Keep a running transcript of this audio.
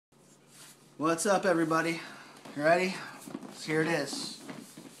What's up, everybody? You ready? So here it is.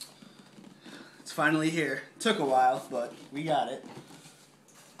 It's finally here. Took a while, but we got it.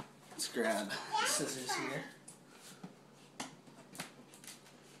 Let's grab the scissors here.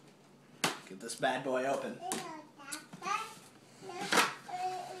 Get this bad boy open.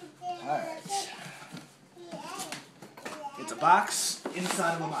 Alright. It's a box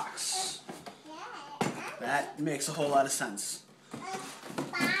inside of a box. That makes a whole lot of sense.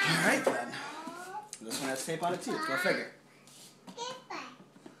 Alright then. This one has tape on it too. Go figure.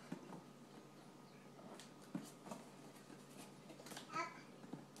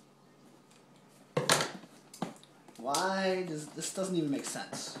 Why does this doesn't even make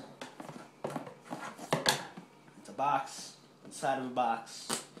sense? It's a box inside of a box.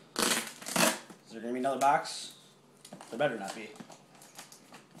 Is there gonna be another box? There better not be.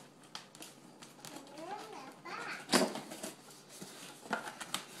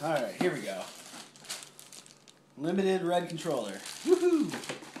 Alright, here we go. Limited red controller. Woohoo!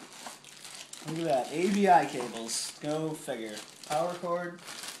 Look at that. AVI cables. Go figure. Power cord.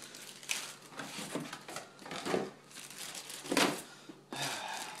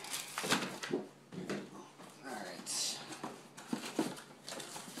 Alright.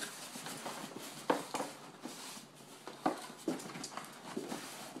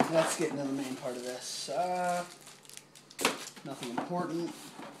 Let's get into the main part of this. Nothing important.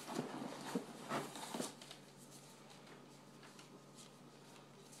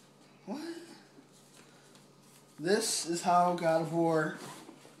 What? This is how God of War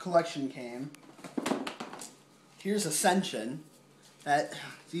Collection came. Here's Ascension.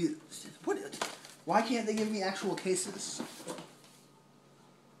 Why can't they give me actual cases?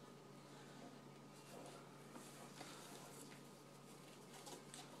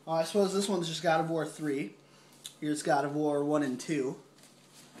 Oh, I suppose this one's just God of War 3. Here's God of War 1 and 2.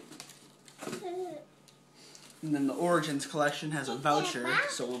 And then the Origins collection has a voucher,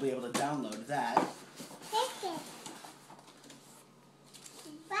 so we'll be able to download that.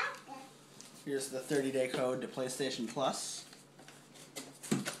 Here's the 30-day code to PlayStation Plus.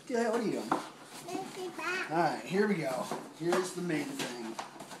 Yeah, what are you doing? Alright, here we go. Here's the main thing.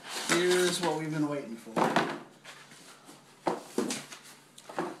 Here's what we've been waiting for.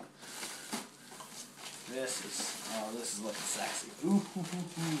 This is looking sexy. Ooh, hoo,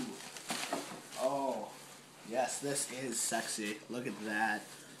 hoo, hoo. Oh, yes, this is sexy. Look at that.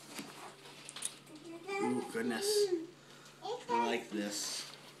 Ooh, goodness. I like this.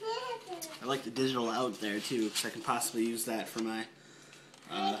 I like the digital out there too, because I can possibly use that for my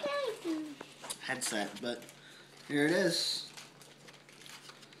headset. But here it is.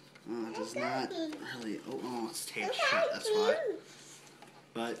 Oh, it does not really. Oh, it's taped shut. That's why.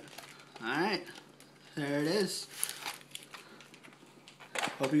 But all right. There it is.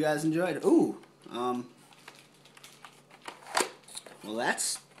 Hope you guys enjoyed. Ooh, well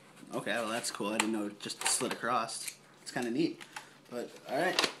that's okay. Well, that's cool. I didn't know it just slid across. It's kind of neat. But all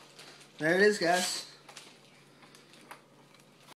right, there it is, guys.